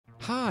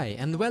Hi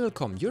and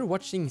welcome, you're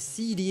watching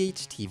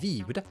cEDH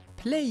TV with a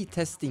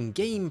playtesting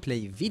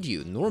gameplay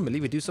video.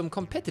 Normally we do some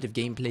competitive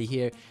gameplay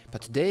here,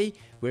 but today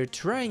we're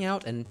trying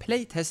out and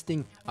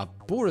playtesting a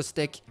Boros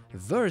deck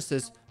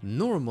versus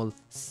normal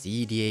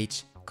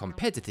cEDH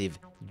competitive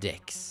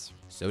decks.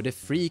 So the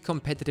three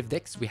competitive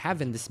decks we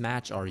have in this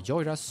match are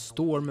jhoira,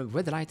 Storm,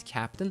 Weatherlight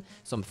Captain,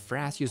 some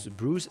Thrasios,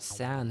 Bruse,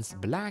 Sans,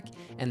 Black,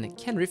 and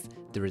Kenrith,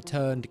 the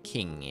Returned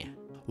King.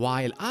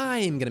 While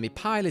I'm gonna be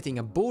piloting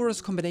a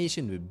Boros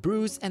combination with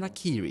Bruse and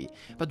Akiri.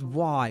 But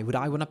why would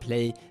I wanna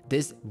play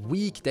this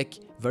weak deck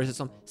versus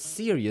some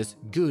serious,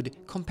 good,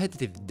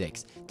 competitive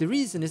decks? The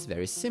reason is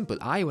very simple.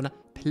 I wanna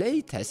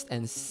playtest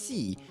and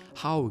see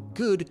how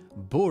good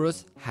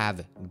Boros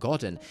have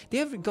gotten. They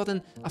have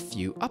gotten a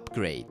few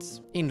upgrades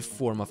in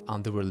form of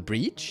Underworld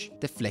Breach,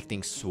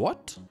 Deflecting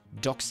SWAT,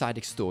 Dockside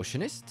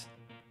Extortionist,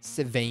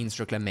 Sevane's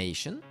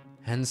Reclamation,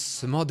 and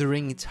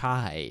Smothering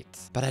Tide.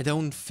 But I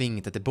don't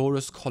think that the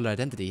Boros color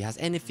identity has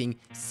anything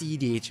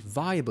cEDH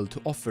viable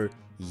to offer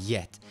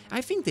yet.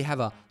 I think they have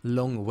a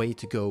long way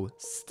to go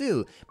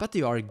still, but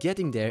they are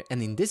getting there,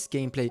 and in this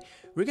gameplay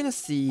we're gonna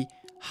see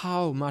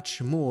how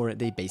much more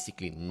they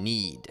basically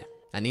need.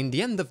 And in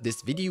the end of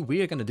this video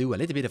we're gonna do a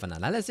little bit of an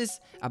analysis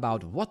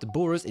about what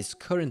Boros is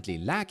currently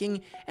lacking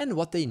and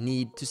what they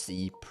need to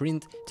see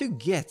print to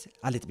get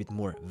a little bit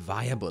more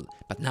viable.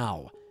 But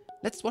now,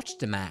 let's watch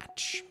the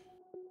match.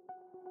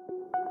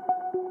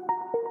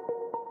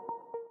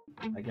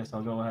 I guess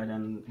I'll go ahead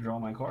and draw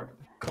my card.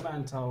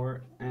 Command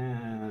Tower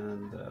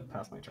and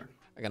pass my turn.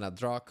 I'm gonna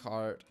draw a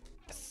card,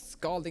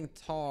 Scalding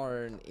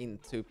Tarn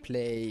into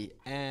play,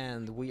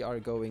 and we are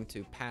going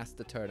to pass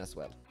the turn as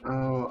well.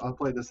 Oh, I'll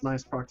play this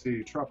nice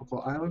proxy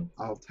Tropical Island.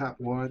 I'll tap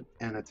one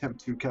and attempt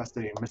to cast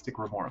a Mystic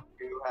Remora.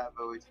 You have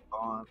a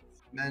response.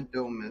 Men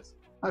don't miss.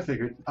 I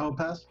figured. I'll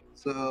pass.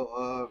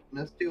 So,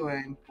 Misty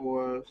Lane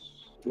Force,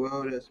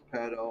 Lotus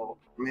Petal,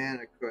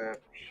 Mana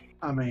Crypt.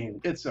 I mean,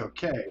 it's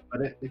okay,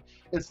 but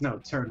it's no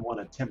turn one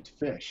attempt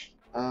fish.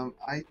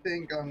 I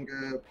think I'm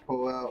gonna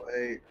pull out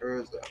a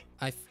Urza.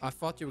 I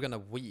thought you were gonna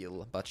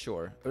wheel, but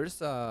sure.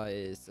 Urza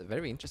is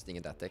very interesting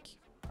in that deck.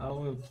 I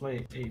will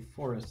play a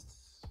Forest,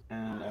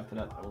 and after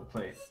that I will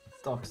play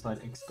Dockside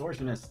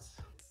Extortionist.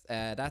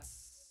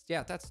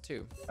 That's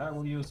two. I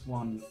will use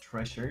one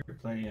Treasure to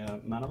play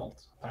Mana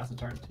Vault. Pass the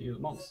turn to you,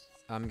 Mons.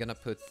 I'm gonna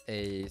put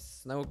a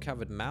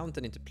snow-covered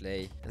mountain into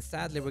play, and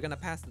sadly we're gonna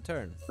pass the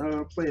turn.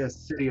 I'll play a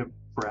City of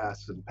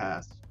Brass and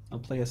pass. I'll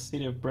play a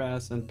City of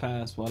Brass and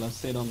pass while I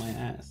sit on my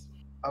ass.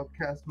 I'll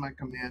cast my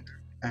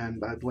commander.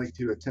 And I'd like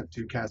to attempt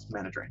to cast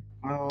Mana Drain.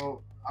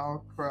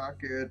 I'll crack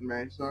it,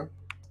 Mesa.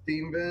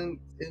 Steam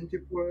Vent into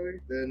play,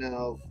 then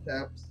I'll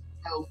tap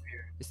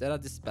Spellpierce. Is that a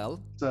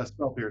dispel? It's a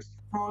Spell Pierce.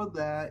 For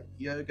that,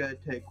 you're gonna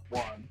take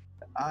one.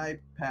 I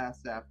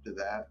pass after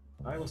that.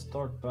 I will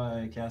start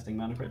by casting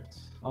Mana Crypt.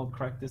 I'll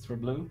crack this for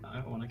blue.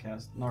 I want to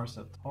cast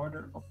Narset,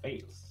 Harder of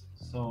Fails.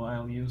 So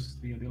I'll use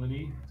the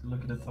ability to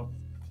look at the top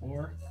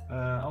four.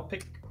 I'll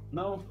pick...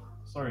 No,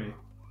 sorry.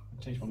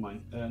 I changed my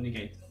mind.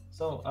 Negate.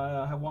 So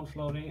I have one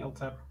floating. I'll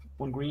tap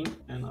one green,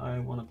 and I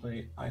want to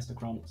play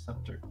Isochron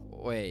Scepter.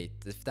 Wait,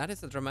 if that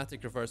is a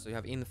dramatic reversal, you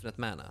have infinite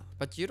mana.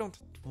 But you don't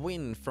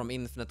win from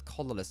infinite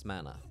colorless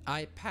mana.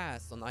 I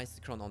pass on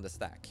Isochron on the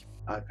stack.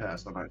 I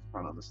pass on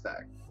Isochron on the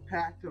stack.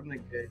 Pact of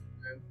Negation.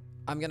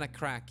 I'm gonna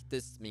crack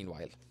this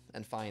meanwhile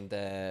and find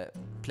the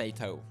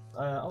Plateau.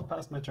 I'll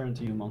pass my turn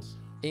to you, Mons.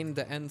 In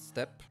the end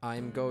step,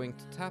 I'm going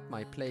to tap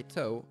my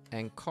Plateau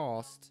and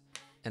cast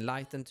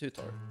Enlightened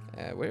Tutor.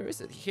 Where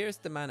is it? Here's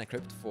the Mana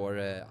Crypt for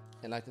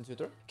Enlightened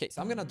Tutor. Okay,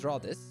 so I'm gonna draw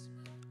this.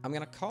 I'm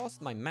gonna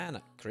cast my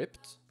Mana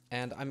Crypt,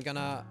 and I'm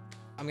gonna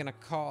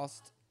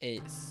cast a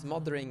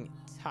Smothering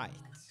Tide.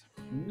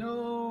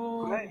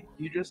 No! Hey,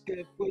 you just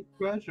get quick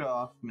treasure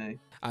off me.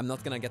 I'm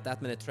not gonna get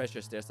that many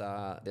treasures. There's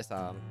a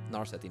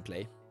Narset in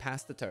play.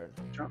 Pass the turn.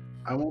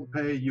 I won't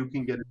pay, you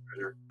can get a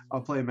treasure.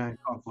 I'll play Man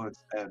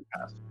Confluence and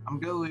pass. I'm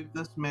gonna leave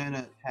this man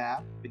at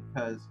half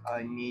because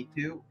I need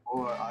to,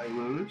 or I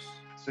lose.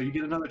 So you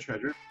get another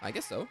treasure. I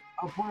guess so.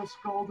 I'll put a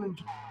Scald and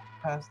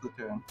pass the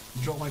turn.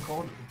 Draw my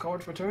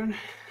card for turn.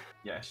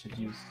 Yeah, I should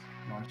use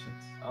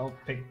Narset. I'll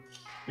pick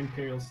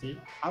Imperial Seal.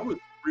 I was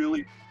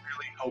really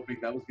hoping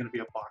that was going to be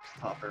a box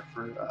topper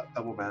for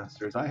Double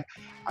Masters. I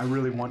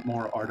really want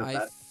more art of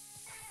that. I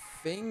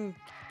think...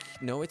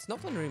 No, it's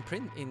not on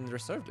imprint in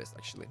reserve list,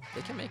 actually.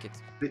 They can make it.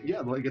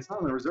 Yeah, like it's not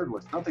on the reserve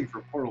list. Nothing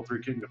for Portal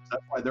 3 Kingdoms.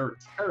 That's why they're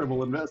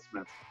terrible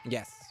investments.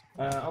 Yes.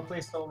 I'll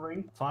play Soul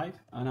Ring 5,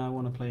 and I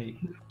want to play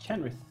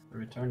Kenrith, the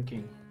Return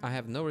King. I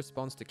have no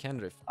response to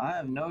Kenrith. I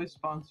have no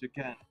response to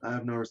Ken. I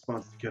have no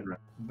response to Kenrith.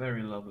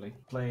 Very lovely.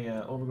 Play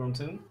Overgrown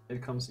Tomb.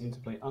 It comes into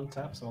play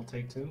untapped, so I'll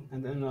take 2.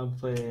 And then I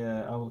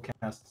will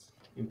cast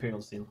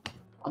Imperial Seal.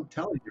 I'm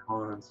telling you,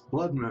 Hans,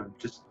 Blood Moon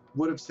just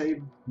would have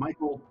saved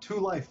Michael 2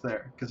 life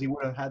there, because he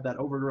would have had that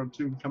Overgrown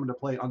Tomb come into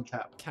play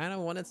untapped. Kinda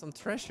wanted some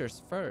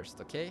treasures first,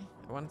 okay?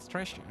 I want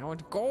treasure. I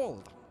want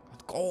gold. I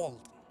want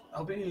gold.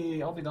 I'll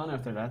be done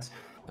after that.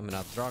 I'm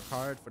gonna draw a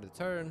card for the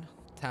turn.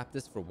 tap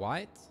this for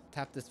white,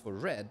 tap this for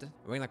red.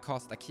 We're gonna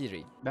cast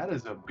Akiri. That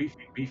is a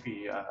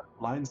beefy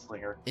line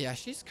slinger. Yeah,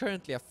 she's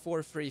currently a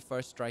 4/3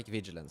 first strike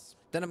vigilance.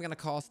 Then I'm gonna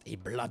cast a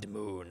Blood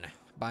Moon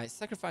by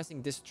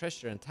sacrificing this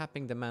treasure and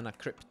tapping the mana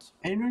crypt.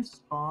 In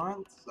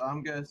response,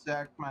 I'm gonna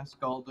sack my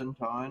Scalding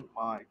Taunt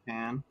while I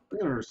can. I'm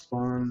gonna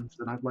respond,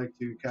 and I'd like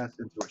to cast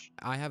Intuition.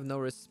 I have no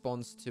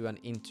response to an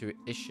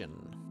intuition.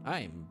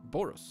 I'm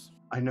Boros.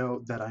 I know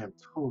that I am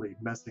totally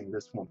messing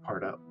this one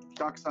part up.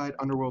 Dockside,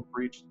 Underworld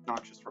Breach,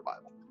 Noxious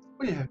Revival.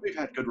 Well, yeah, we've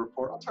had good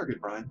rapport. I'll target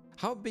Brian.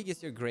 How big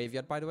is your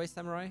graveyard, by the way,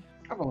 Samurai?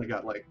 I've only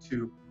got like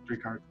 2-3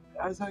 cards.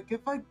 I was like,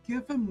 if I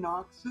give him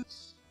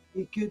Noxus,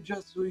 he could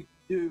just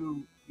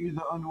do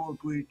either Underworld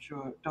Breach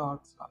or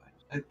Darkside.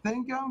 I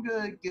think I'm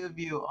gonna give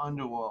you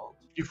Underworld.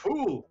 You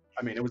fool!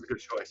 I mean, it was a good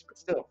choice, but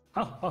still.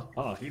 Ha ha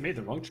ha, he made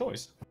the wrong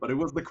choice. But it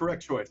was the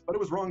correct choice, but it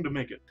was wrong to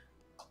make it.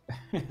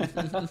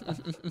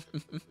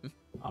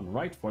 I'm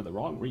right for the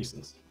wrong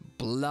reasons.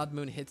 Blood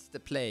Moon hits the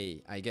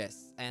play, I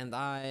guess, and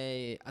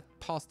I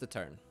pass the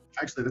turn.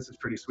 Actually, this is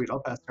pretty sweet. I'll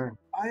pass turn.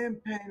 I am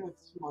paying with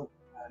Smother.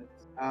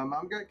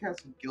 I'm gonna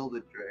cast a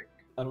Gilded Drake.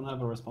 I don't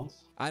have a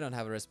response. I don't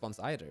have a response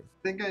either.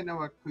 I think I know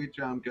what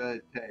creature I'm gonna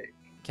take.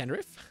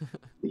 Kenrith?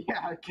 Yeah,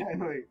 I can't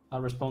wait.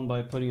 I'll respond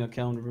by putting a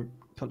counter,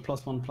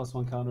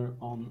 +1/+1 counter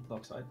on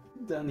Dockside.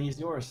 Then he's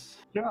yours.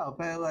 Sure, I'll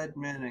pay a light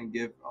min and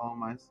give all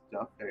my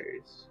stuff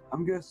fairies.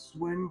 I'm gonna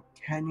swing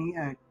Kenny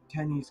at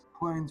Tenny's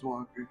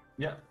Planeswalker.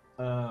 Yeah,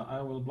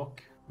 I will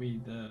block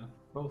with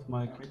both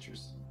my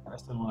creatures. I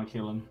still want to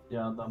kill him.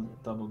 Yeah,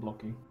 double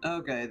blocking.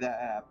 Okay, that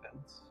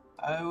happens.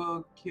 I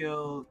will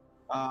kill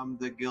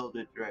the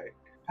Gilded Drake.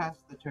 Pass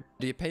the turn.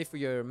 Do you pay for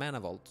your mana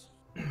vault?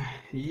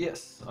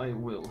 Yes, I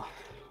will.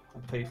 I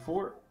pay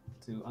 4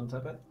 to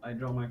untap it. I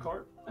draw my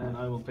card, and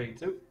I will pay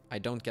 2. I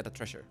don't get a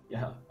treasure.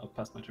 Yeah, I'll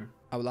pass my turn.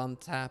 I will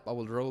untap, I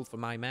will roll for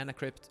my mana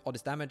crypt.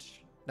 Oddest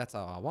damage. That's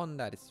a 1,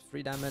 that is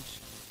 3 damage.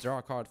 Draw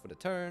a card for the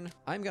turn.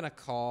 I'm gonna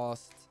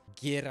cast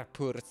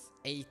Girapur's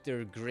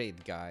Aether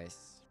Grid,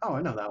 guys. Oh,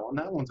 I know that one.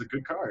 That one's a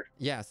good card.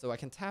 Yeah, so I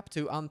can tap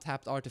to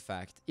untapped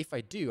artifact. If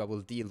I do, I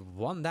will deal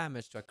 1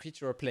 damage to a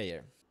creature or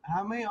player.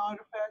 How many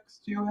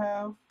artifacts do you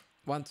have?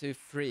 1, 2,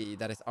 3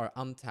 that are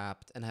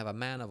untapped and have a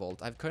mana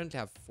vault. I currently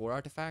have 4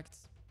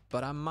 artifacts,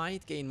 but I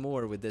might gain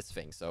more with this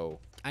thing, so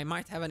I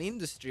might have an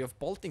industry of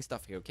bolting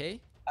stuff here,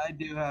 okay? I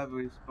do have a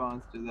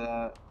response to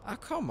that. Ah,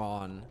 come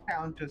on.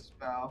 Counter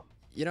spell.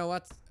 You know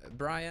what,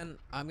 Brian?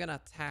 I'm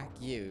gonna attack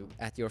you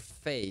at your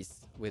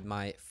face with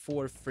my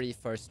 4/3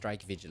 first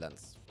strike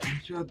vigilance. I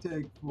shall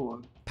take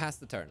 4. Pass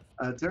the turn.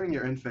 During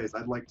your end phase,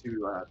 I'd like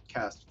to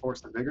cast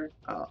Force of Vigor,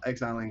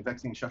 exiling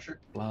Vexing Shusher.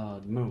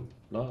 Blood Moon,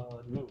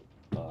 Blood Moon,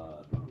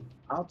 Blood Moon.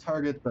 I'll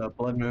target the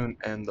Blood Moon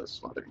and the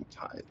Smothering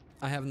Tide.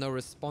 I have no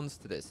response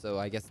to this, so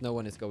I guess no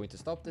one is going to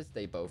stop this.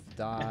 They both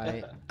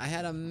die. I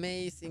had an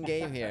amazing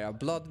game here. A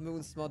Blood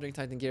Moon, Smothering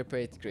Titan, Gear per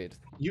 8 grid.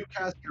 You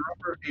cast your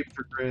upper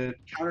Aether Grid,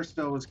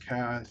 Counterspell was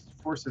cast,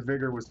 Force of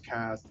Vigor was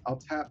cast. I'll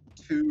tap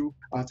 2,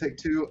 I'll take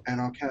 2, and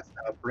I'll cast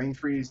Brain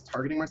Freeze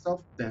targeting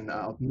myself, then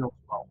I'll no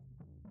spell.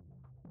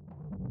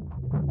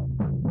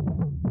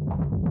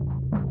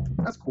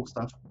 That's cool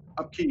stuff.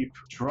 Upkeep,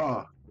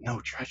 draw, no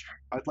treasure.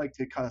 I'd like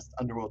to cast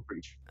Underworld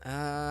Breach.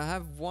 I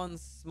have one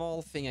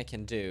small thing I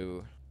can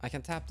do. I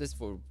can tap this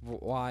for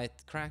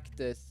white, crack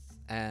this,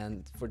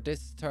 and for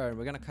this turn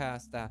we're gonna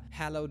cast a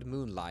Hallowed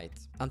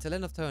Moonlight. Until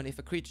end of turn, if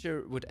a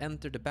creature would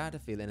enter the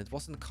battlefield and it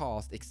wasn't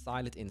cast,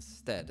 exile it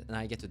instead, and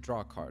I get to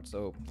draw a card.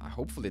 So I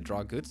hopefully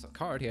draw a good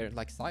card here,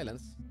 like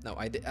Silence. No,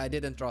 I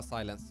didn't draw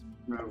Silence.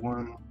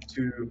 1,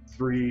 2,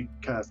 3,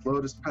 cast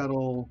Lotus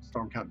Petal,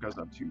 Storm Count goes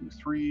up to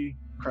 3,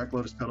 crack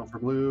Lotus Petal for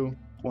blue.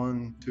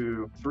 1,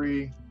 2,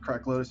 3,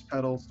 crack Lotus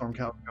Petal, Storm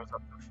Count goes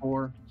up to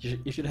 4.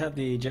 You should have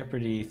the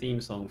Jeopardy theme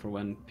song for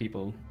when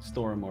people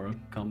storm or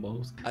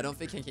combos. I don't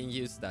think I can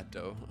use that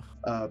though.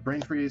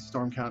 Brain Freeze,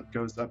 Storm Count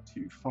goes up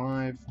to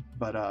 5,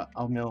 but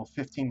I'll mill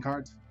 15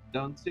 cards.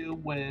 Don't see a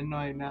win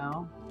right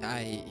now.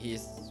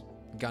 He's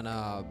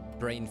gonna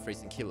Brain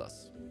Freeze and kill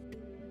us.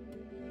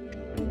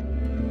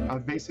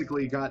 I've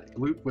basically got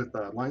loop with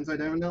Lion's Eye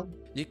Diamond.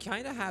 You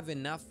kinda have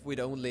enough with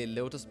only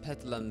Lotus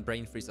Petal and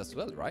Brain Freeze as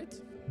well, right?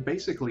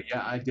 Basically,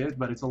 yeah, I did,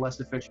 but it's a less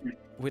efficient.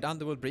 With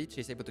Underworld Breach,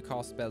 he's able to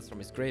cast spells from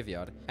his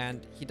graveyard,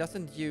 and he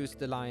doesn't use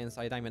the Lion's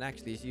Eye Diamond.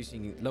 Actually, he's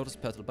using Lotus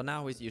Petal, but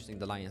now he's using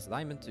the Lion's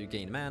Diamond to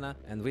gain mana,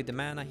 and with the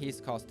mana, he's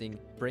casting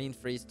Brain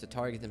Freeze to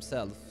target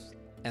himself,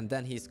 and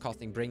then he's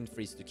casting Brain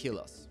Freeze to kill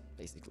us,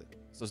 basically.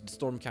 So the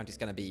Storm Count is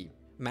gonna be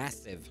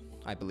massive,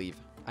 I believe.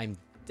 I'm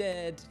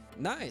dead.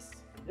 Nice!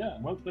 Yeah,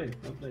 well played,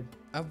 well played.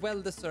 A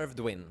well-deserved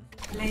win.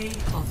 Play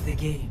of the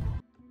game.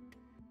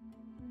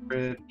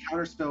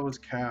 Counterspell was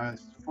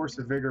cast, Force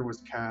of Vigor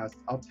was cast.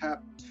 I'll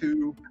tap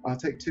 2, I'll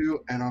take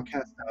 2, and I'll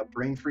cast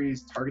Brain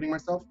Freeze targeting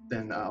myself,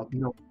 then I'll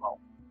no spell.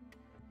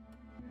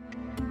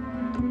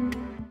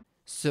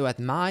 So at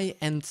my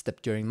end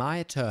step during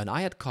my turn,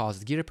 I had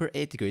cast Gear per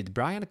 8 Grid,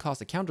 Brian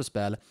cast a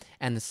counterspell,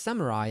 and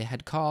Samurai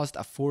had cast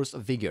a Force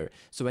of Vigor.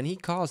 So when he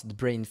cast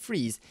Brain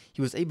Freeze, he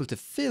was able to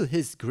fill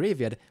his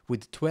graveyard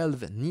with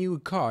 12 new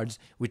cards,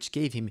 which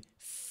gave him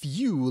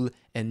fuel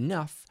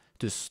enough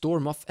to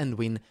storm off and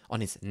win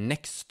on his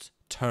next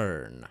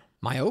turn.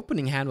 My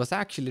opening hand was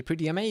actually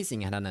pretty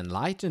amazing. I had an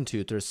Enlightened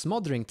Tutor,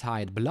 Smothering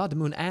Tide, Blood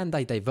Moon, and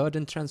a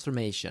Divergent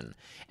Transformation.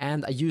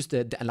 And I used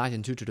the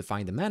Enlightened Tutor to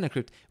find the Mana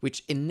Crypt,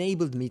 which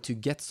enabled me to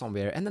get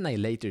somewhere, and then I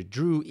later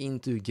drew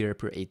into Gear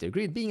per 8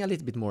 Grid, being a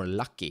little bit more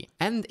lucky.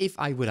 And if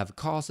I would have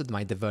casted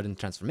my Divergent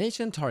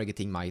Transformation,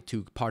 targeting my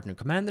 2 partner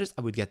commanders,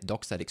 I would get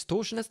Dockside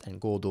Extortionist and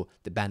Godo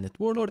the Bandit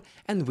Warlord,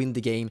 and win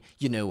the game,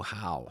 you know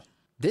how.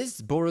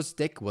 This Boros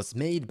deck was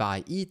made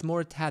by Eat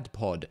More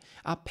Tadpod,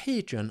 a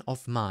patron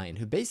of mine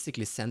who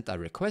basically sent a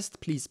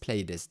request, please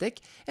play this deck,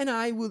 and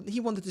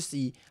he wanted to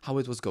see how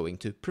it was going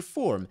to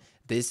perform.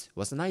 This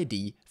was an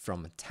ID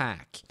from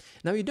TAC.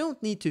 Now you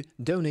don't need to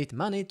donate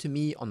money to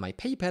me on my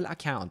PayPal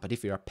account, but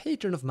if you're a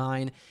patron of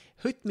mine,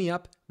 hit me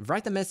up,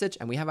 write a message,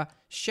 and we have a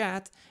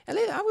chat, and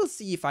I will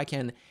see if I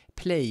can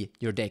play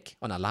your deck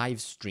on a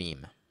live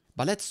stream.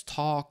 But let's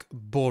talk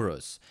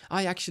Boros.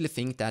 I actually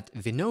think that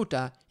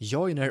Vinota,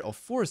 Joiner of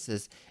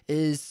Forces,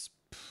 is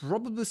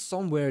probably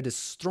somewhere the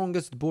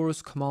strongest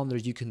Boros commander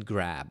you can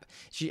grab.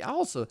 She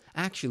also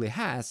actually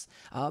has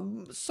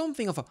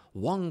something of a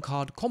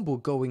one-card combo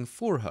going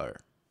for her.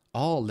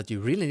 All that you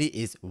really need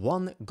is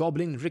one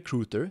Goblin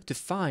Recruiter to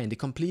find the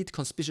complete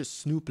Conspicuous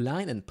Snoop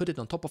line and put it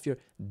on top of your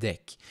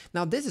deck.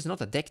 Now this is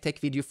not a deck tech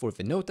video for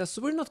Vinota,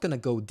 so we're not gonna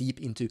go deep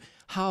into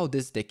how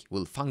this deck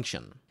will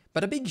function.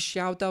 But a big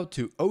shout out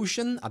to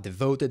Ocean, a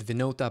devoted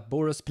Vinota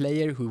Boros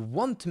player who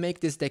want to make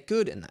this deck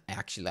good, and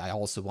actually I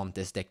also want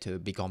this deck to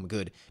become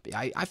good.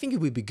 I think it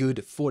would be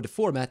good for the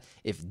format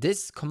if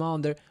this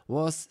commander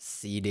was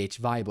cEDH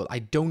viable. I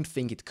don't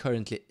think it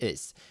currently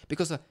is,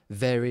 because a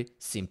very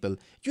simple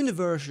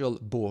universal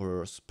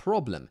Boros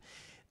problem.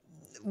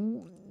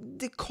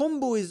 The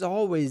combo is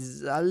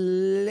always a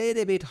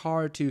little bit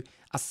hard to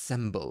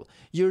assemble.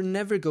 You're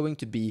never going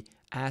to be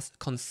as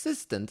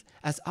consistent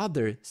as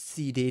other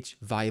cEDH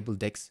viable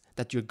decks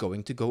that you're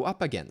going to go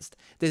up against.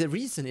 The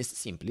reason is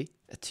simply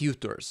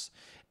tutors.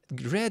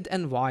 Red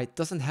and white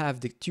doesn't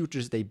have the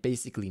tutors they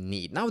basically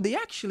need. Now they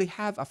actually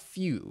have a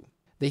few.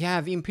 They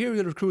have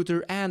Imperial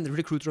Recruiter and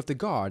Recruiter of the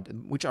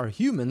Guard, which are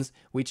humans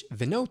which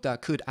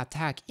Vinota could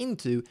attack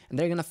into, and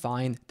they're gonna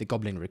find the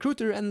Goblin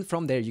Recruiter, and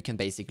from there you can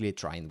basically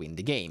try and win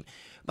the game.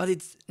 But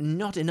it's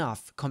not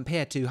enough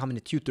compared to how many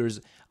tutors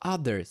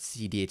other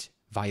cEDH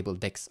viable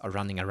decks are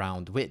running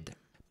around with.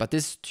 But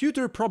this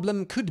tutor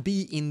problem could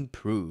be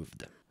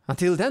improved.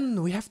 Until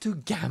then, we have to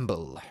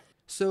gamble.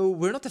 So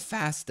we're not the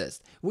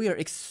fastest. We are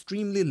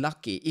extremely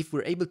lucky if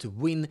we're able to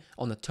win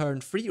on a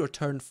turn 3 or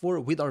turn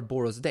 4 with our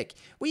Boros deck.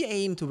 We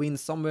aim to win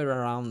somewhere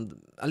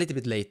around a little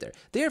bit later.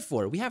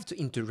 Therefore, we have to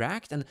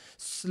interact and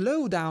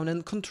slow down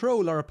and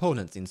control our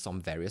opponents in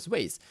some various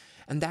ways.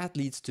 And that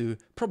leads to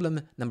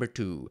problem number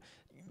 2.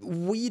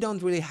 We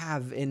don't really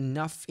have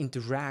enough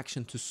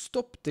interaction to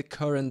stop the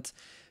current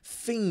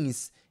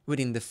things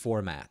within the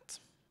format.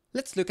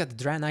 Let's look at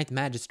Draenei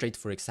Magistrate,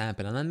 for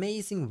example, an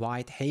amazing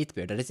white hate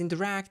bear that is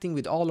interacting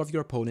with all of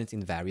your opponents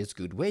in various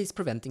good ways,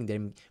 preventing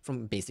them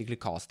from basically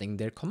casting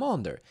their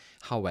commander.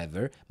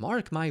 However,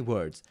 mark my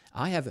words,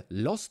 I have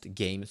lost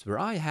games where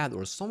I had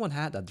or someone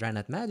had a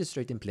Draenei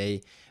Magistrate in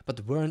play,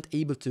 but weren't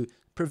able to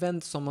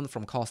prevent someone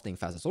from casting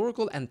Thassa's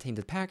Oracle and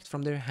Tainted Pact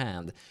from their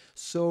hand.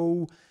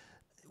 So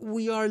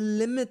we are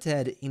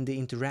limited in the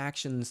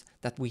interactions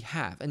that we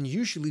have, and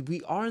usually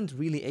we aren't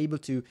really able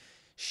to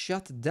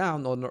shut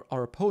down on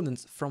our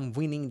opponents from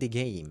winning the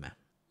game.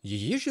 You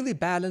usually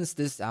balance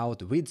this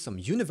out with some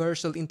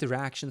universal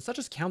interactions such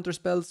as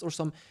counterspells or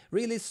some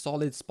really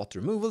solid spot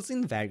removals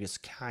in various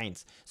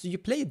kinds. So you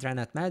play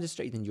Draenei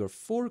Magistrate in your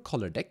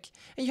 4-color deck,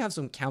 and you have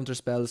some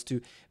counterspells to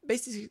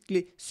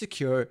basically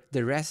secure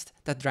the rest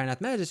that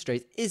Draenei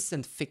Magistrate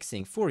isn't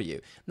fixing for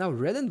you. Now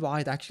red and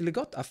white actually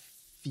got a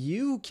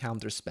few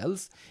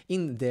counterspells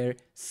in their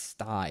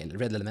style.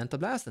 Red Elemental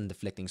Blast and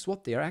Deflecting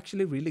Swat, they are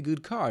actually really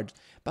good cards,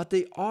 but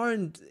they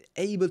aren't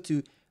able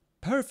to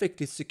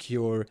perfectly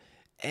secure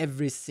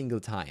every single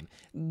time.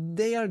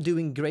 They are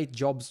doing great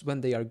jobs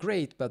when they are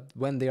great, but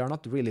when they are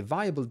not really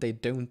viable, they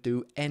don't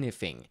do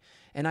anything.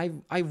 And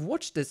I've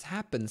watched this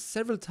happen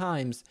several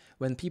times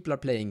when people are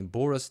playing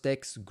Boros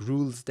decks,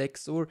 Gruul's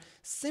decks, or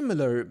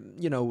similar,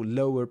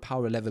 lower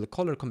power level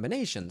color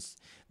combinations,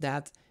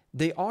 that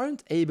they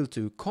aren't able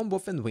to combo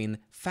off and win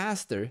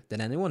faster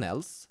than anyone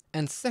else.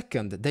 And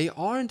second, they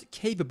aren't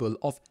capable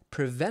of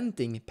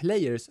preventing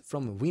players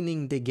from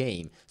winning the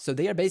game. So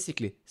they are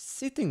basically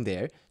sitting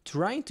there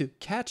trying to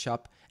catch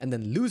up and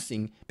then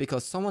losing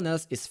because someone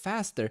else is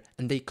faster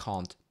and they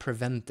can't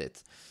prevent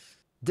it.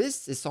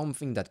 This is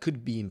something that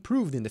could be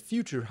improved in the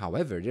future,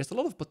 however. There's a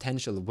lot of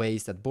potential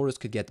ways that Boros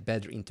could get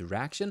better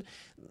interaction,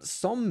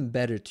 some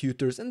better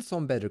tutors and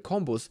some better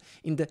combos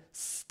in the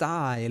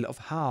style of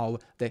how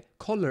the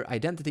color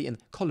identity and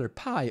color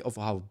pie of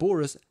how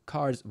Boros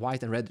cards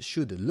white and red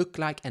should look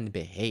like and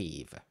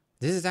behave.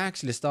 This is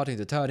actually starting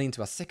to turn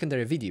into a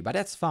secondary video, but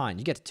that's fine,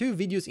 you get 2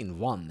 videos in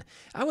one.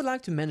 I would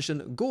like to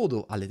mention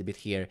Godo a little bit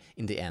here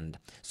in the end.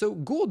 So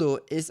Godo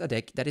is a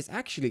deck that is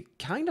actually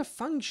kind of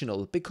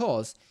functional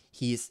because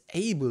he is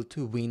able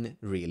to win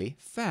really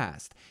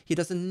fast. He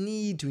doesn't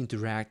need to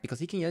interact because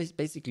he can just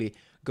basically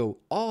go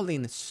all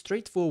in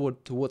straight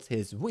forward towards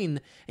his win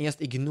and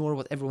just ignore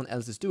what everyone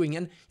else is doing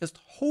and just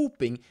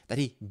hoping that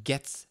he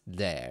gets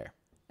there.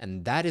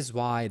 And that is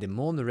why the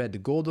mono-red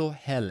Godo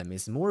Helm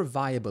is more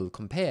viable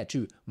compared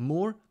to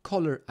more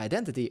color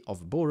identity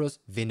of Boros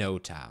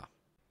Vinota.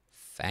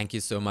 Thank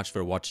you so much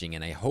for watching,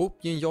 and I hope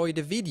you enjoyed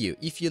the video.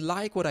 If you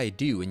like what I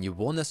do and you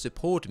wanna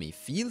support me,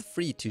 feel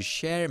free to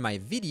share my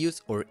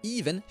videos or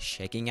even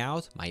checking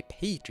out my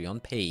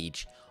Patreon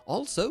page.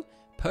 Also,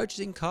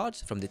 purchasing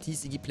cards from the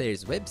TCG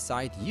Players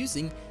website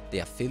using the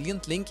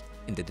affiliate link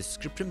in the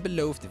description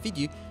below of the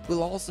video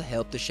will also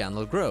help the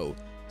channel grow.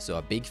 So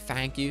a big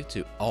thank you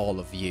to all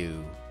of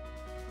you.